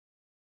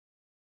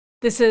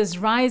This is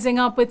Rising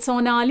Up with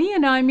Sonali,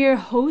 and I'm your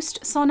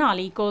host,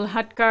 Sonali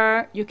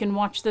Kolhatkar. You can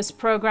watch this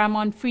program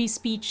on Free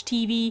Speech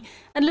TV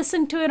and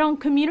listen to it on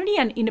community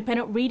and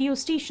independent radio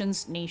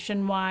stations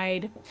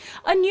nationwide.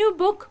 A new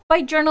book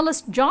by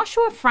journalist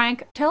Joshua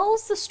Frank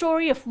tells the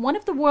story of one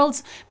of the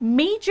world's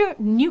major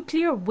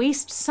nuclear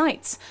waste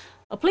sites,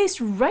 a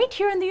place right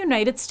here in the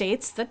United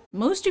States that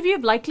most of you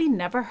have likely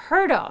never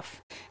heard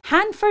of.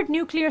 Hanford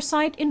Nuclear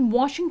Site in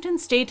Washington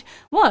State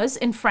was,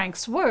 in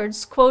Frank's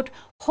words, quote,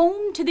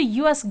 home to the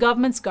U.S.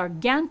 government's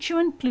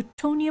gargantuan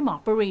plutonium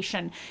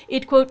operation.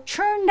 It, quote,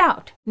 churned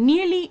out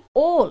nearly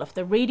all of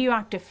the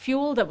radioactive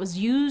fuel that was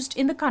used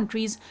in the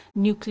country's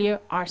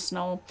nuclear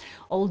arsenal.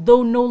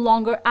 Although no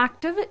longer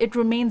active, it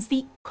remains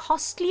the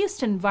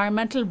costliest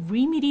environmental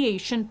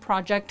remediation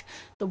project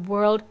the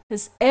world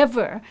has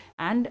ever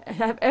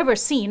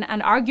seen,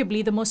 and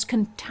arguably the most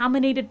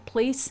contaminated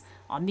place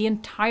on the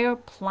entire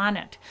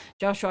planet.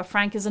 Joshua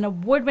Frank is an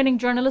award-winning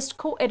journalist,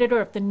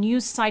 co-editor of the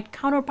news site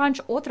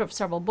Counterpunch, author of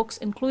several books,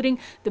 including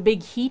The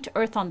Big Heat,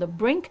 Earth on the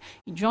Brink.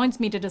 He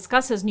joins me to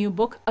discuss his new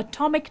book,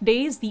 Atomic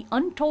Days, The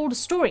Untold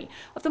Story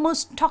of the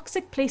Most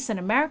Toxic Place in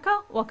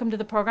America. Welcome to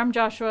the program,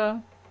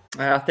 Joshua.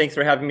 Thanks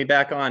for having me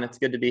back on. It's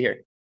good to be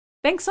here.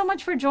 Thanks so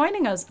much for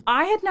joining us.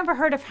 I had never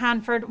heard of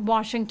Hanford,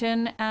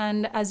 Washington,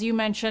 and as you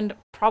mentioned,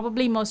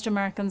 probably most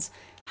Americans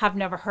have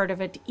never heard of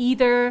it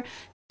either.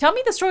 Tell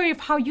me the story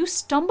of how you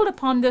stumbled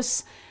upon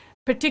this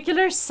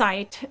particular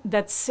site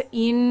that's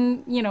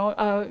in,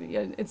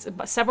 it's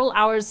several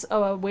hours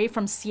away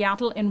from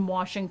Seattle in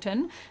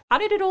Washington. How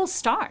did it all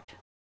start?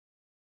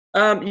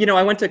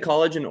 I went to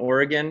college in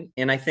Oregon,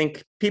 and I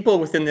think people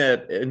within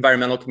the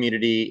environmental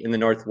community in the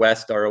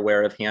Northwest are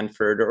aware of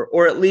Hanford,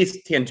 or at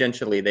least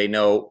tangentially, they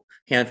know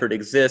Hanford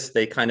exists.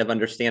 They kind of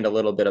understand a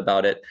little bit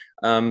about it.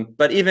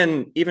 But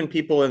even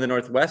people in the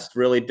Northwest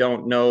really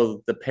don't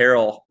know the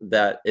peril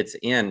that it's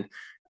in.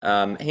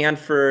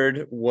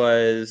 Hanford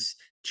was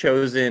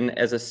chosen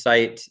as a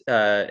site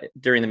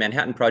during the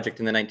Manhattan Project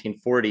in the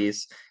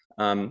 1940s,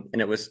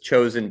 and it was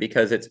chosen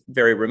because it's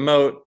very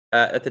remote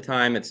at the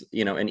time. It's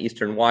in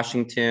eastern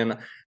Washington.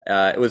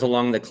 It was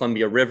along the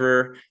Columbia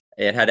River.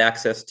 It had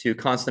access to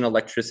constant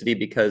electricity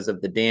because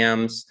of the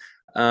dams.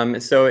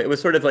 So it was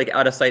sort of like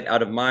out of sight,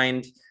 out of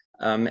mind.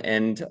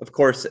 And of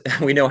course,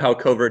 we know how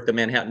covert the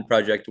Manhattan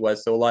Project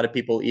was. So a lot of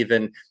people,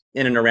 even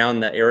in and around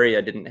the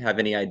area, didn't have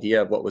any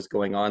idea of what was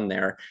going on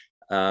there.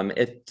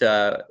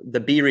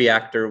 The B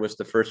reactor was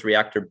the first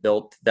reactor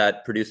built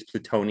that produced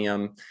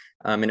plutonium,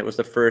 and it was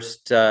the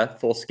first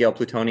full-scale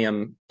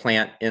plutonium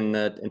plant in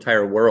the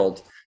entire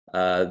world.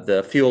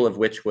 The fuel of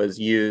which was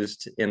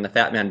used in the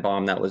Fat Man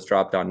bomb that was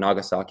dropped on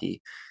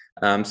Nagasaki.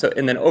 And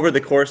then over the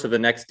course of the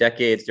next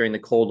decades during the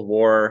Cold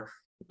War,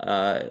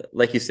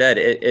 like you said,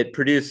 it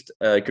produced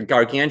a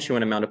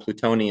gargantuan amount of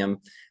plutonium.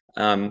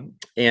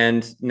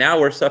 And now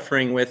we're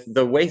suffering with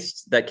the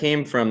waste that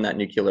came from that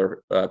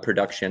nuclear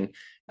production.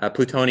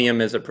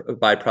 Plutonium is a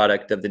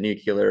byproduct of the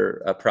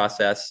nuclear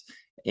process,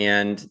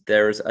 and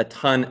there's a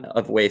ton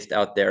of waste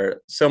out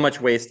there, so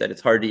much waste that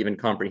it's hard to even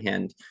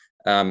comprehend.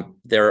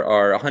 There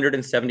are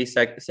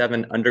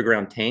 177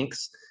 underground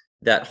tanks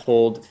that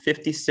hold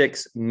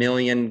 56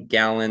 million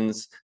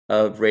gallons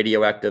of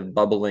radioactive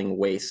bubbling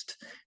waste.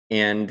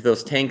 And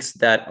those tanks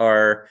that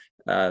are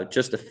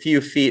just a few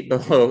feet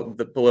below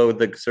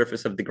the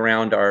surface of the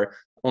ground are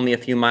only a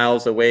few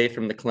miles away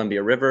from the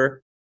Columbia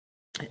River.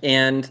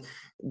 And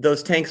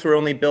those tanks were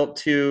only built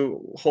to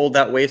hold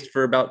that waste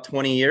for about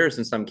 20 years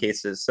in some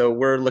cases. So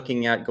we're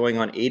looking at going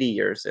on 80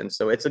 years. And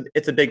so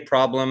it's a big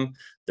problem.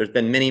 There's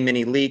been many,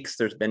 many leaks.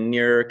 There's been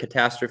near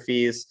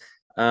catastrophes.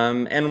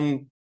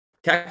 And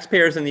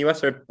taxpayers in the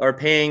US are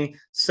paying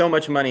so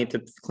much money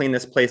to clean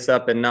this place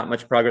up, and not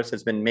much progress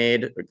has been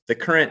made. The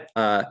current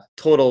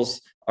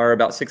totals are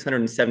about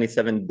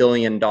 $677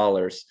 billion.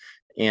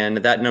 And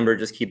that number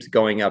just keeps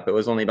going up. It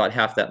was only about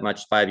half that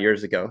much 5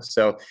 years ago.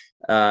 So,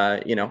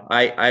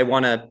 I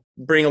want to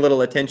bring a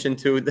little attention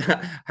to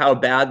how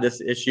bad this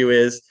issue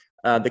is.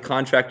 The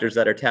contractors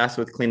that are tasked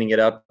with cleaning it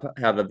up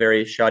have a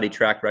very shoddy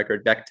track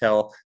record,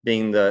 Bechtel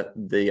being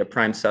the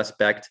prime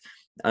suspect.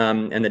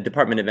 And the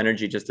Department of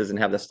Energy just doesn't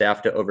have the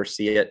staff to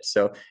oversee it.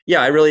 So,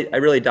 yeah, I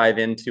really dive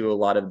into a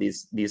lot of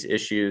these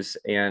issues,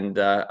 and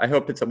I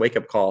hope it's a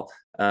wake-up call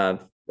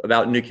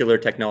about nuclear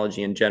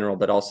technology in general,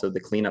 but also the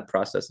cleanup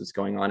process that's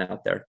going on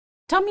out there.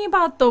 Tell me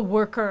about the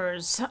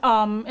workers,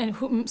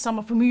 and some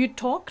of whom you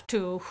talk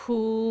to,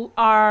 who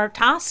are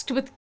tasked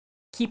with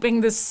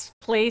keeping this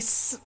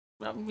place,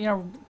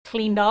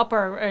 cleaned up,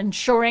 or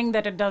ensuring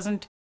that it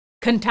doesn't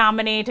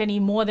contaminate any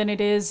more than it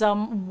is.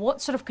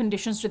 What sort of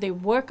conditions do they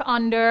work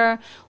under?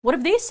 What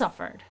have they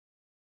suffered?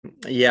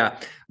 Yeah,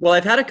 well,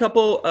 I've had a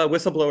couple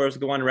whistleblowers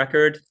go on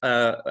record.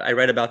 I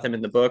read about them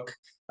in the book.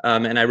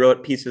 And I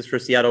wrote pieces for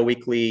Seattle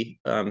Weekly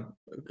a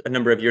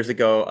number of years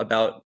ago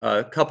about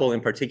a couple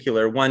in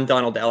particular. One,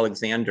 Donald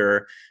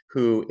Alexander,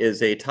 who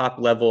is a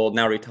top-level,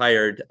 now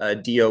retired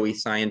DOE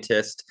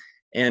scientist.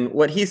 And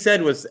what he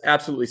said was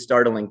absolutely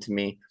startling to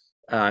me.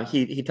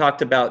 He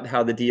talked about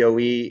how the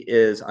DOE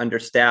is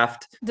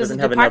understaffed. This is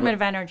the Department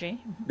of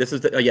Energy. This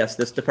is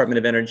this Department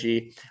of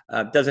Energy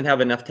doesn't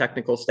have enough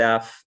technical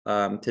staff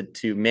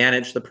to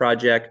manage the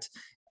project,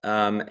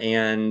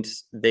 and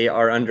they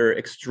are under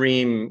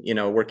extreme,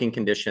 working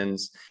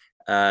conditions.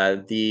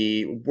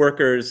 The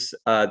workers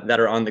that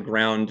are on the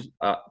ground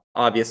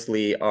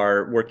obviously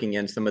are working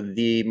in some of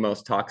the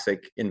most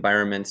toxic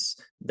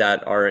environments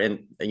that are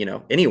in,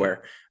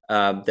 anywhere.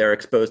 They're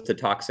exposed to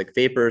toxic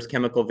vapors,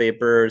 chemical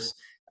vapors.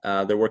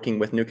 They're working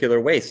with nuclear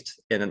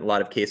waste in a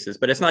lot of cases,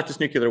 but it's not just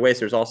nuclear waste.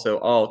 There's also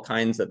all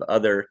kinds of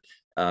other,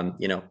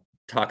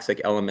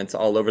 toxic elements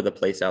all over the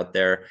place out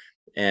there.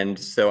 And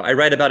so I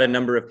write about a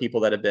number of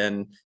people that have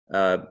been,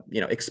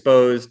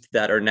 exposed,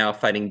 that are now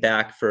fighting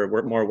back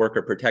for more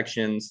worker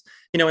protections.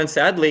 And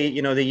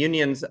sadly, the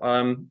unions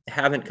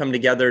haven't come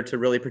together to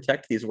really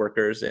protect these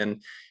workers.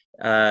 And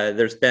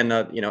there's been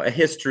a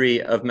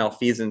history of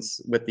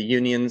malfeasance with the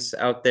unions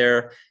out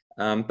there.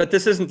 But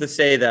this isn't to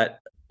say that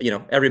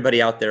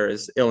everybody out there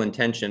is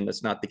ill-intentioned.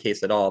 That's not the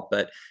case at all.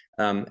 But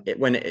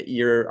when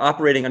you're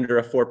operating under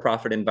a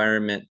for-profit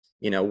environment,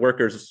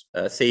 workers'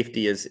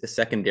 safety is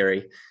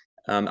secondary.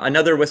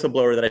 Another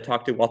whistleblower that I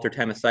talked to, Walter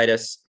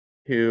Tamasitis,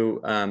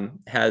 who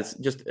has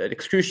just an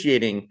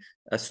excruciating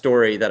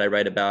story that I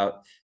write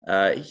about.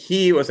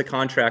 He was a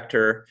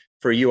contractor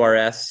for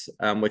URS,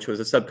 which was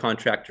a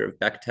subcontractor of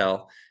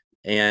Bechtel.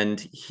 And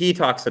he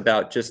talks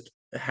about just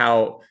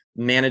how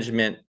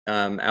management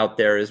out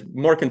there is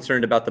more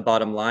concerned about the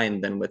bottom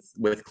line than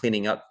with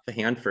cleaning up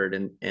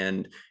Hanford.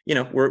 And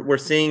we're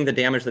seeing the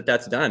damage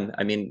that's done.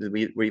 I mean,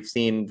 we've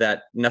seen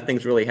that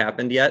nothing's really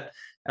happened yet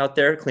out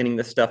there cleaning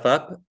this stuff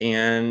up,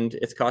 and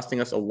it's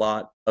costing us a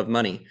lot of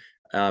money.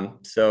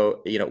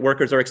 So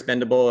workers are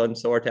expendable, and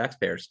so are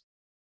taxpayers.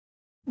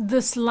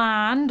 This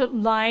land,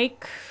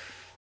 like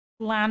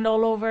land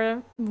all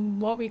over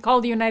what we call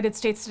the United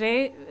States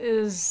today,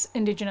 is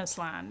indigenous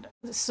land.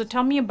 So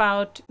tell me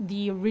about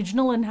the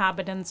original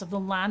inhabitants of the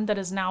land that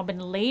has now been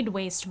laid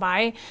waste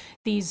by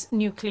these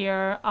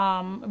nuclear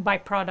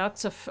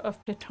byproducts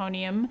of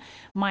plutonium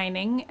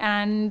mining,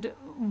 and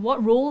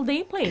what role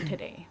they play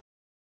today.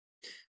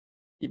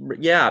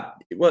 Yeah,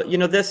 well,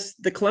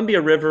 the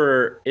Columbia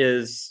River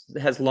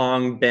has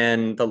long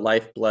been the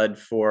lifeblood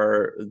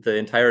for the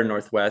entire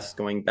Northwest,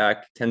 going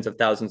back tens of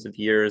thousands of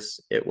years.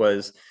 It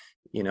was,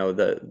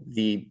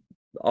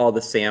 all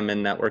the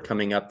salmon that were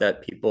coming up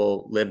that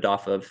people lived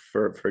off of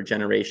for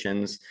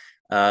generations.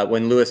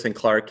 When Lewis and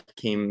Clark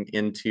came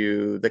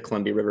into the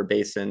Columbia River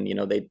Basin,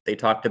 they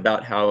talked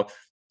about how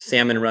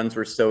salmon runs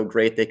were so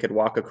great they could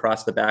walk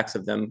across the backs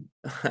of them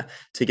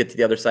to get to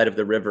the other side of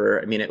the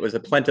river. I mean, it was a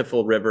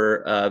plentiful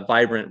river,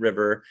 vibrant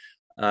river.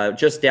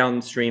 Just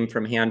downstream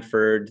from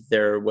Hanford,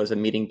 there was a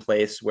meeting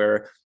place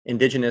where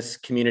indigenous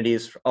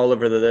communities all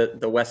over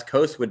the West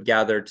Coast would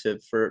gather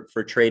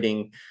for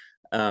trading.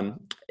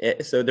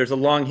 So there's a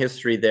long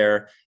history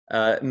there.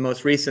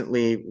 Most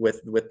recently,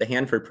 with the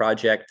Hanford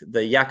project,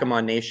 the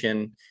Yakima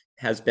Nation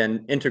has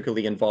been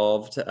integrally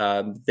involved.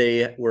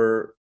 They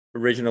were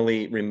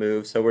originally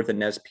removed, so were the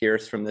Nez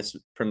Perce from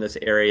this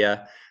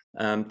area,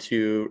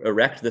 to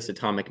erect this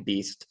atomic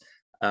beast.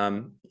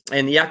 And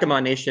the Yakima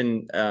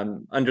Nation,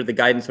 under the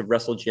guidance of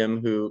Russell Jim,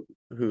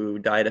 who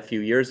died a few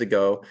years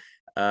ago,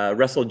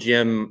 Russell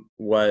Jim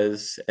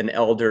was an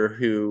elder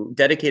who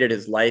dedicated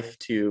his life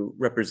to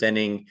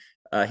representing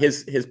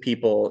his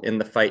people in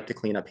the fight to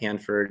clean up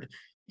Hanford,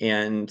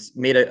 and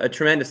made a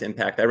tremendous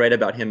impact. I write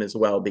about him as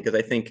well because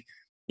I think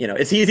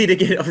it's easy to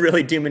get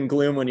really doom and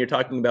gloom when you're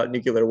talking about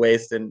nuclear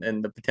waste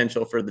and the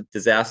potential for the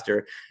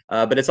disaster.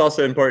 But it's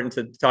also important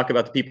to talk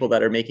about the people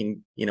that are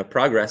making,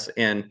 progress.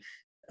 And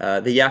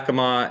the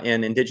Yakima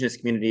and indigenous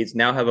communities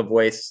now have a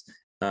voice,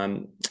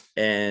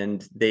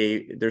 and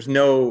there's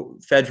no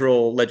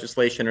federal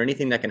legislation or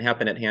anything that can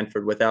happen at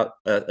Hanford without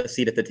a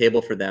seat at the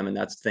table for them. And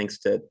that's thanks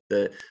to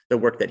the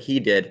work that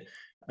he did.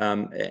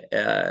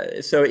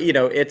 So,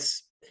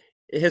 it's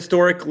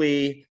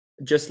historically,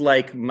 just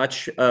like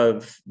much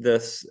of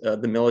this,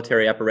 the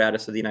military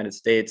apparatus of the United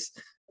States,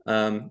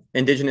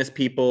 indigenous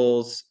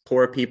peoples,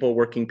 poor people,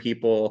 working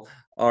people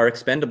are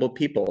expendable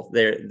people.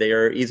 They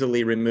are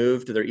easily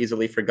removed. They're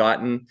easily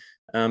forgotten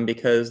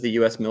because the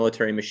U.S.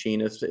 military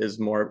machine is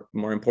more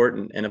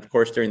important. And of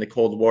course, during the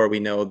Cold War, we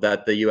know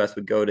that the U.S.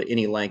 would go to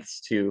any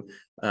lengths to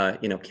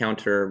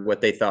counter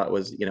what they thought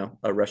was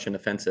a Russian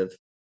offensive.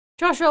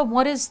 Joshua,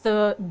 what is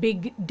the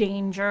big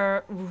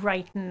danger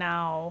right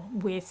now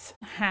with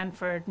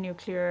Hanford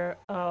nuclear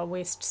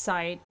waste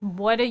site?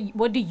 What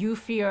do you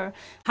fear?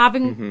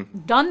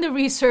 Having done the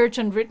research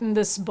and written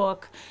this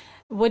book,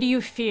 what do you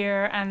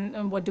fear,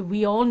 and what do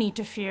we all need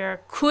to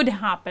fear could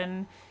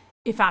happen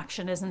if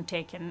action isn't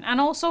taken? And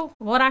also,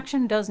 what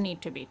action does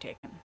need to be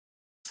taken?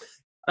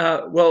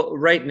 Well,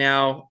 right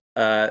now,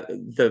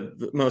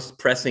 the most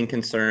pressing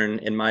concern,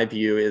 in my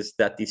view, is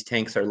that these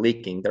tanks are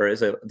leaking.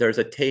 There's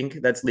a tank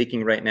that's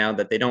leaking right now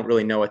that they don't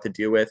really know what to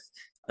do with.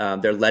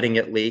 They're letting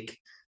it leak.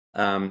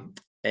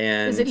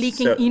 Is it And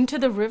leaking so into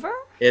the river?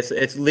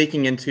 it's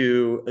leaking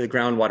into the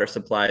groundwater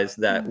supplies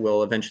that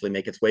will eventually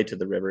make its way to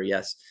the river.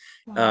 Yes.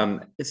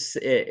 Wow.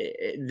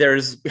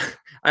 There's,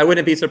 I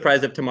wouldn't be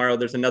surprised if tomorrow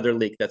there's another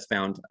leak that's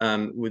found.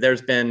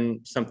 There's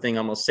been something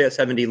almost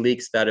 70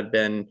 leaks that have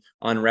been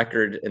on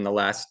record in the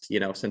last,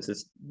 since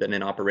it's been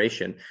in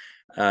operation.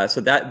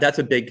 So that's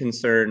a big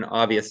concern,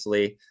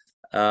 obviously.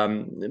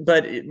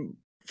 But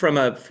from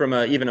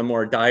a even a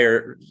more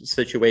dire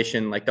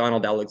situation, like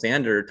Donald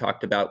Alexander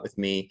talked about with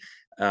me,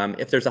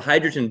 if there's a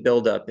hydrogen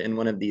buildup in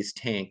one of these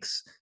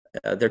tanks,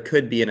 there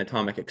could be an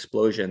atomic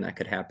explosion that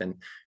could happen.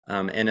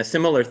 And a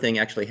similar thing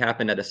actually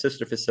happened at a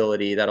sister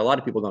facility that a lot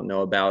of people don't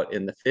know about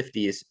in the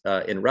 50s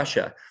in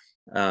Russia,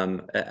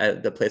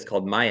 at the place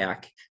called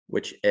Mayak,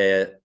 which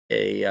a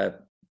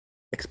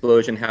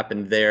explosion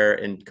happened there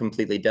and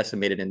completely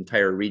decimated an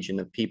entire region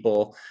of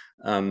people.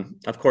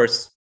 Of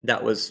course,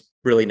 that was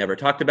really never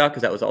talked about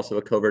because that was also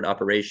a covert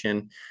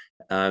operation.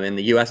 And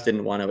the U.S.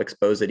 didn't want to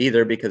expose it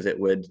either because it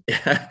would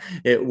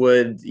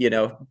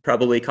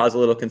probably cause a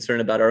little concern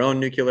about our own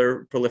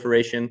nuclear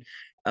proliferation.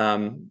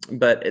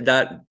 But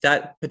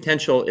that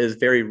potential is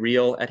very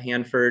real at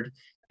Hanford.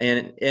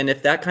 And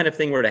if that kind of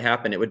thing were to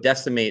happen, it would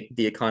decimate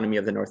the economy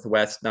of the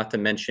Northwest, not to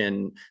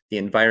mention the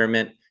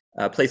environment.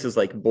 Places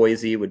like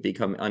Boise would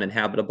become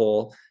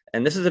uninhabitable.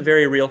 And this is a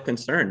very real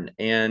concern.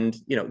 And,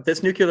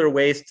 this nuclear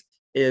waste,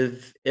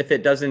 if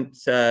it doesn't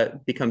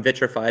become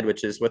vitrified,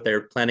 which is what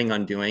they're planning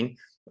on doing,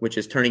 which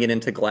is turning it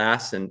into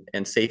glass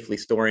and safely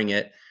storing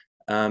it,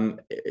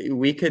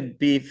 we could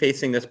be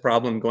facing this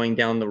problem going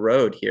down the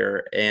road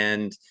here.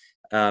 And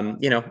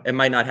it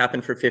might not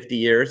happen for 50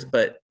 years,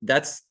 but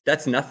that's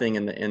nothing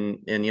in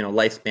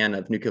lifespan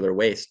of nuclear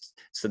waste.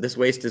 So this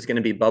waste is going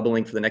to be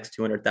bubbling for the next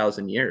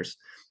 200,000 years.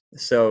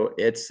 So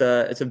it's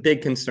a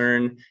big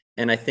concern,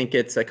 and I think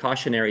it's a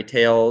cautionary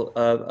tale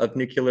of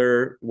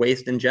nuclear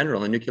waste in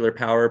general. And nuclear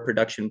power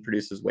production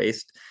produces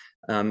waste,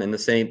 and the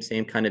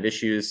same kind of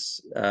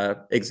issues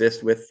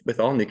exist with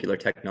all nuclear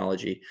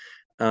technology.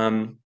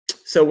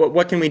 So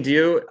what can we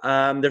do?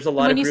 There's a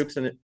lot of groups,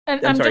 and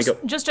I'm sorry.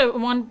 Just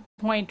one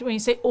point. When you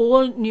say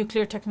all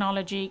nuclear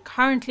technology,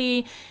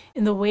 currently,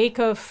 in the wake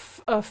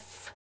of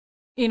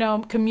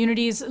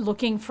communities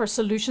looking for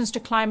solutions to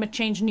climate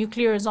change,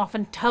 nuclear is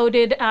often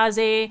touted as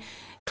a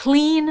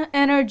clean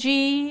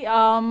energy.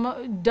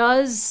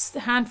 Does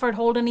Hanford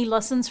hold any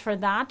lessons for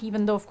that?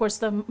 Even though, of course,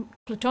 the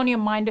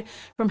plutonium mined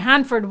from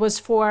Hanford was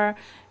for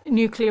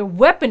nuclear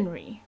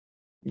weaponry.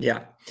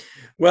 Yeah.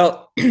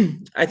 Well,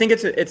 I think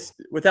it's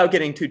without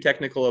getting too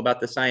technical about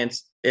the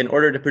science, in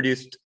order to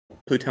produce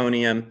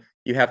plutonium,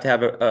 you have to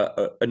have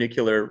a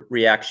nuclear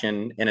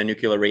reaction in a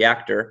nuclear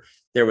reactor.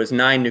 There was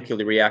 9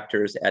 nuclear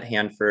reactors at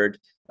Hanford.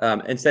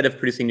 Instead of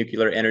producing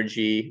nuclear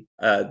energy,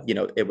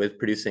 it was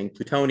producing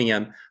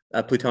plutonium.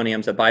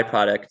 Plutonium's a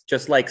byproduct,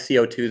 just like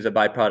CO2 is a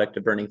byproduct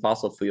of burning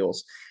fossil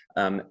fuels.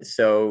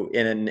 So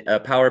in a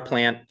power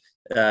plant,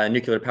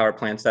 nuclear power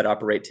plants that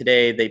operate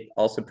today, they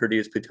also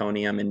produce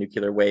plutonium and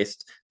nuclear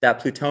waste. That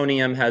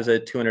plutonium has a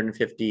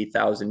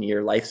 250,000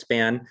 year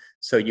lifespan.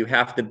 So you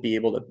have to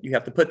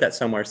put that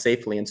somewhere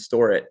safely and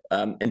store it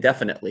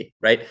indefinitely,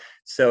 right?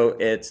 So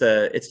it's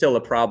still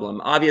a problem.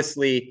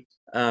 Obviously,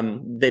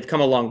 they've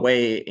come a long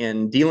way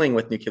in dealing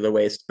with nuclear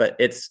waste, but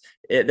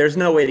there's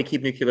no way to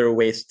keep nuclear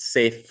waste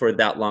safe for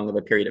that long of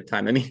a period of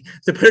time. I mean,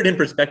 to put it in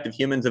perspective,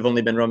 humans have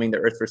only been roaming the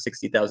earth for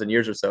 60,000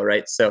 years or so,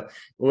 right? So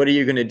what are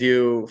you going to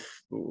do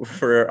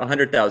for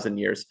 100,000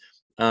 years?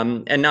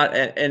 And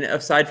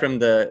aside from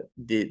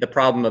the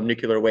problem of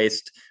nuclear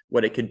waste,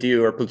 what it could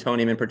do, or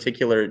plutonium in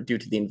particular, due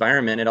to the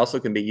environment, it also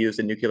can be used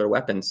in nuclear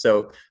weapons.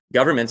 So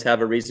governments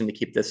have a reason to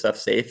keep this stuff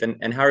safe.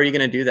 And how are you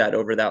going to do that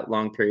over that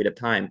long period of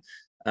time?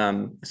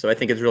 So I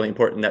think it's really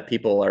important that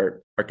people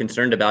are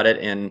concerned about it,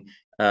 and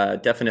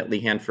definitely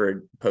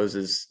Hanford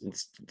poses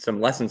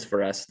some lessons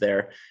for us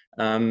there.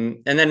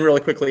 And then really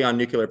quickly on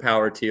nuclear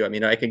power too. I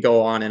mean, I could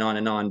go on and on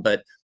and on,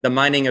 but the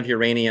mining of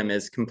uranium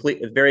is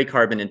very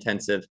carbon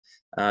intensive.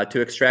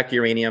 To extract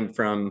uranium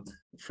from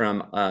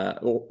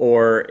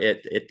ore,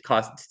 it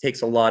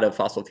takes a lot of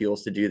fossil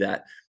fuels to do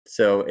that.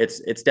 So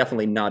it's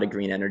definitely not a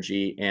green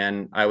energy,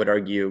 and I would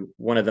argue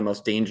one of the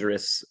most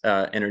dangerous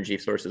energy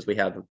sources we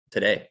have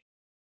today.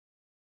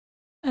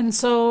 And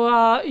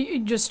so,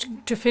 just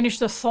to finish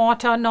the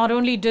thought, not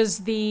only does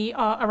the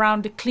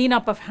around the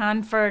cleanup of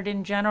Hanford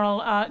in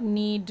general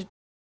need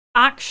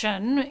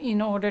action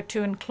in order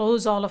to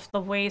enclose all of the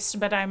waste,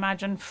 but I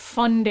imagine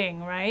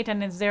funding, right?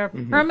 And is there a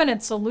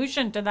permanent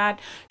solution to that,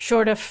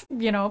 short of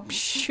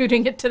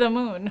shooting it to the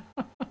moon?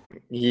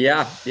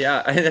 Yeah,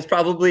 I think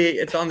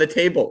it's on the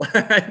table.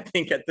 I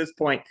think at this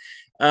point.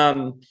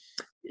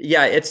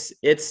 Yeah, it's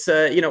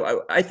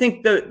I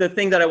think the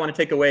thing that I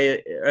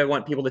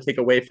want people to take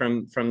away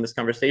from this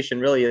conversation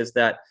really is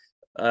that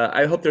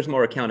I hope there's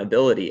more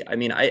accountability. I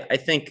mean, I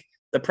think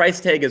the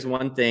price tag is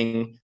one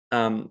thing,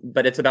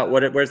 but it's about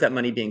where's that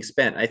money being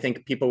spent. I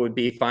think people would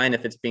be fine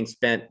if it's being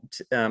spent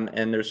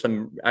and there's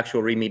some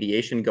actual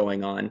remediation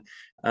going on,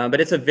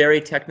 but it's a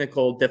very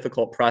technical,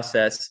 difficult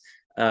process.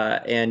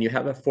 and you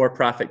have a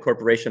for-profit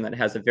corporation that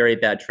has a very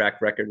bad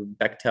track record.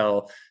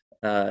 Bechtel,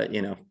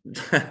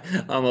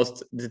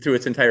 almost through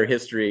its entire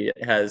history,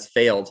 has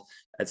failed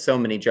at so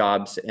many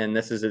jobs, and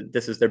this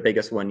is their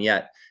biggest one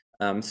yet.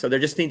 So there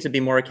just needs to be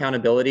more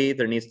accountability.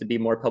 There needs to be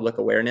more public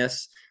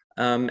awareness,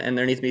 and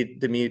there needs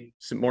to be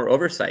some more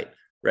oversight.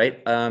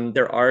 Right?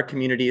 There are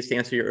communities, to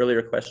answer your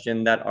earlier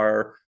question, that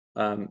are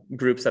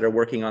groups that are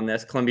working on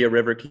this. Columbia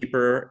River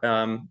Keeper,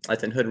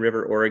 that's in Hood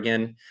River,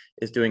 Oregon,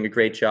 is doing a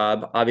great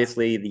job.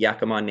 Obviously, the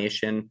Yakima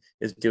Nation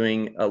is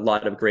doing a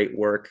lot of great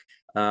work.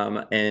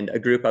 And a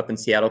group up in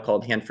Seattle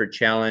called Hanford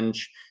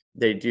Challenge,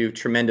 they do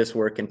tremendous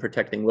work in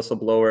protecting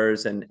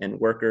whistleblowers and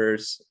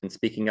workers and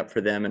speaking up for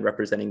them and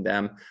representing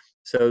them.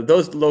 So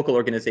those local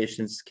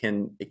organizations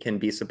can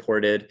be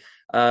supported.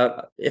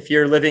 If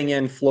you're living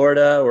in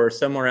Florida or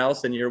somewhere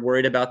else and you're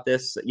worried about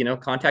this,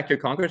 contact your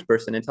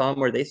congressperson and tell them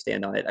where they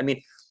stand on it. I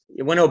mean,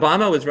 when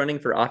Obama was running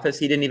for office,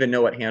 he didn't even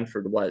know what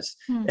Hanford was.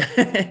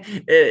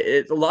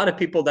 A lot of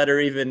people that are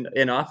even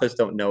in office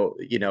don't know,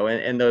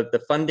 and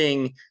the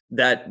funding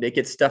that it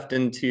gets stuffed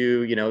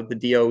into, the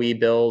DOE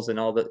bills and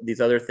all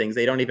these other things,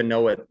 they don't even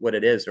know what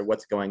it is or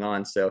what's going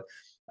on. So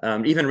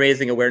even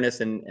raising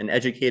awareness and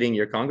educating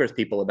your Congress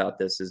people about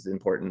this is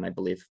important, I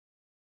believe.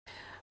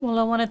 Well,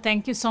 I want to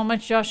thank you so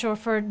much, Joshua,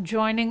 for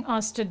joining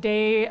us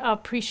today. I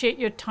appreciate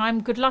your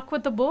time. Good luck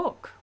with the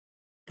book.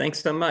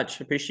 Thanks so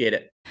much. Appreciate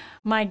it.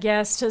 My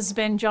guest has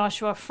been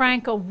Joshua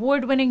Frank,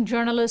 award-winning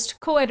journalist,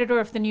 co-editor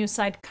of the news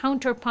site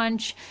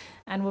Counterpunch,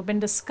 and we've been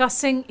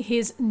discussing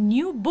his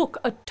new book,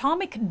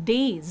 Atomic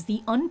Days,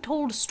 The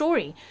Untold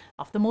Story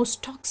of the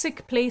Most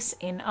Toxic Place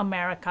in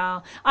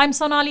America. I'm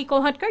Sonali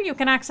Kolhatkar. You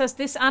can access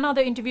this and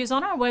other interviews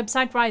on our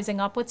website,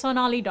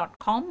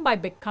 risingupwithsonali.com, by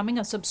becoming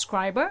a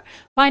subscriber.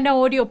 Find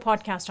our audio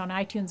podcast on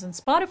iTunes and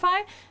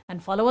Spotify,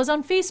 and follow us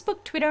on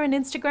Facebook, Twitter, and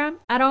Instagram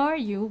at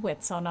RU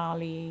with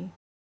Sonali.